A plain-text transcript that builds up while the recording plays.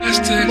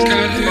still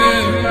got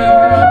him.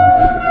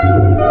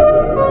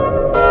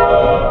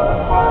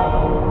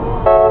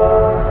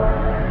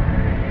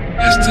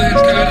 I still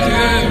got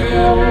him.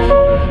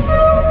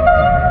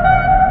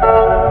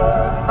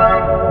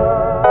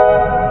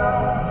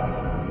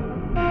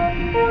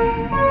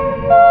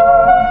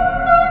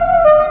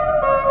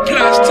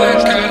 Plastic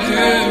got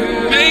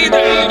him. Made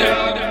out.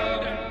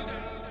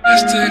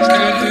 Plastic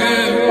got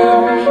him.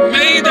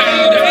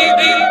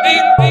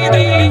 Made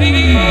out.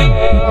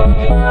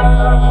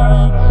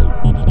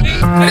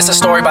 It's a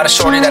story about a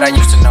shorty that I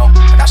used to know.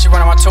 Now she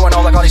running around 2-0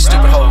 like all these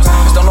stupid hoes.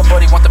 Cause don't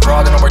nobody want the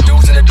broad, and no more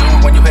dudes in the dude.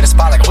 When you hit a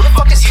spot like, who the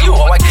fuck is you?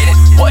 Oh, I get it.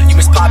 What, you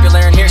miss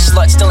popular and here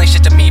slut still ain't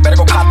shit to me. Better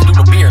go cop the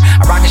doodle beer.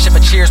 I rock this shit for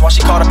cheers while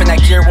she caught up in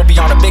that gear. We'll be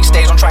on a big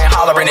stage, don't try and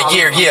holler in a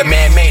year. Yeah,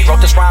 man-made, wrote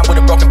this rhyme with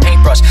a broken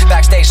paintbrush.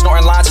 Backstage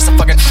snorting lines, just a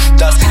fucking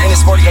dust. In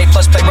this 48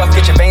 plus, play rough,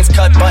 get your veins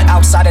cut. But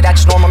outside of that,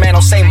 just normal man,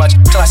 don't say much.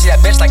 Till I see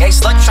that bitch like, hey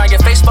slut, you trying to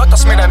get face fucked?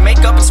 I'll smear that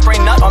makeup and spray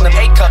nut on them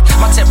 8 cup.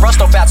 My tip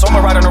rust no fat, so I'ma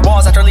write on her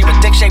walls after leave a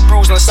dick-shaped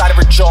bruise on the side of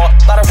her jaw.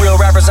 A lot of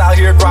real rappers out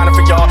here grinding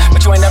for y'all,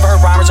 but you ain't never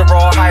heard rhymers are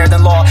raw, higher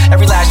than law.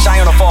 Every last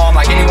giant will fall. I'm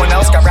like anyone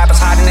else. Got rappers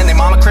hiding in their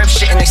mama crib,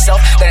 shitting they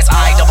self. Then it's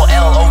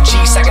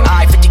I-double-L-O-G, second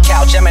I, 50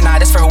 cal, Gemini.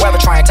 That's for whoever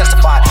try and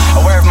testify.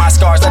 Aware of my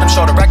scars, let them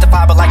show to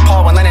rectify. But like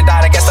Paul when Lennon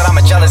died, I guess that I'm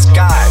a jealous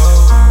guy.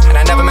 And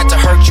I never meant to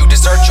hurt you,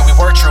 desert you. We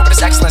were true, but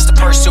it's excellence to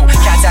pursue.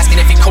 Cat's asking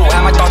if he cool.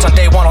 Have my thoughts on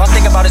day one. All I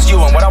think about is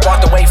you and what I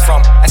walked away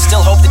from. And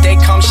still hope the day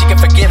comes she can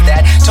forgive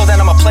that. Till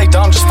then I'ma play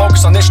dumb, just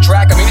focus on this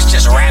track. I mean it's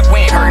just rap,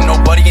 we ain't hurting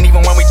nobody. And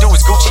even when we do,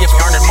 it's Gucci if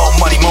we earning more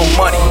money, more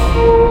money.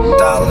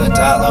 Dollar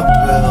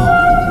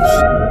bills.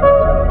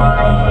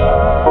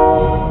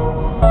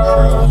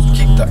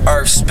 Keep the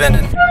earth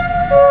spinning.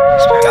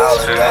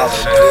 Dollar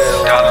bills.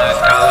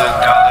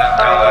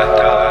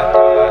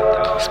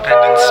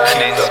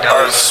 Keep the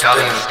earth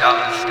spinning.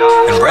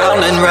 And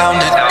round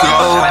it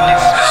goes.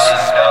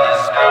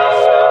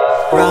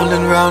 Round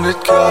and round it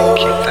goes.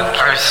 Keep the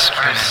earth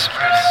spinning.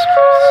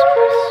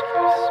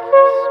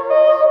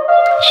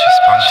 She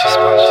spun.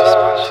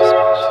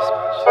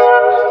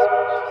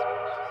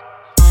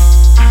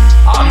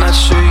 I'm not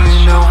sure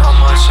you know how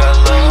much I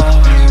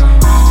love you.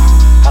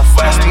 How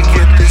fast we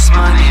get this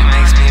money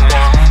makes me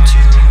want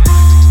you.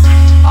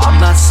 I'm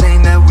not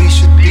saying that we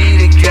should be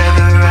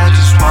together, I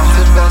just want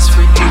the best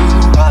for you.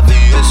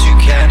 Obvious you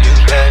can do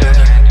better.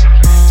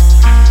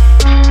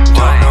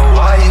 Don't know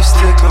why you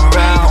stick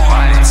around.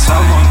 When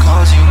someone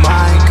calls you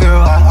mine,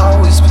 girl, I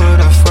always put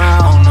a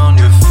frown on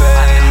your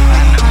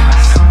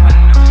face.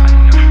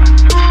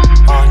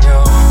 On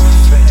your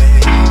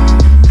face.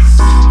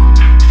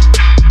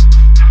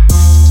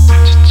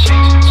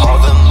 All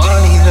the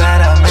money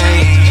that I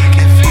make,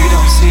 if you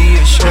don't see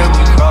your share,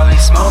 we probably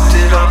smoked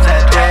it up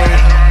that day.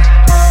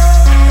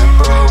 And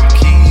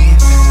broke even.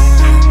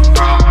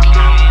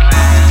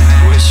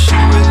 Wish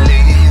you were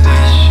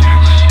leaving.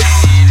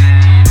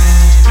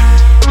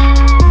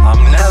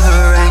 I'm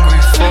never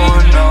angry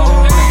for no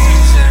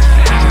reason.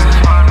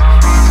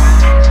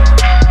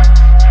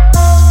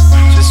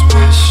 Just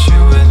wish you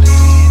were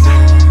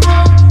leaving.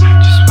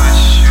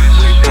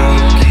 We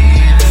broke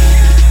even.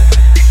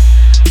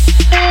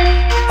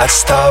 I'd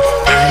stop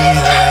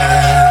breathing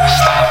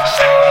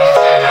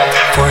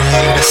for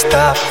you to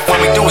stop.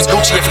 When we do, it's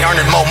Gucci if you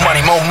earning more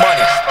money, more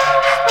money.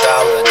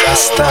 I'd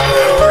stop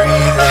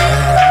breathing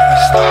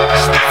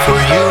for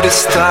you to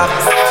stop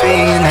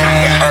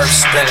feeling. Earth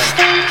spinning.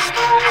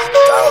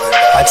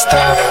 I'd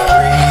stop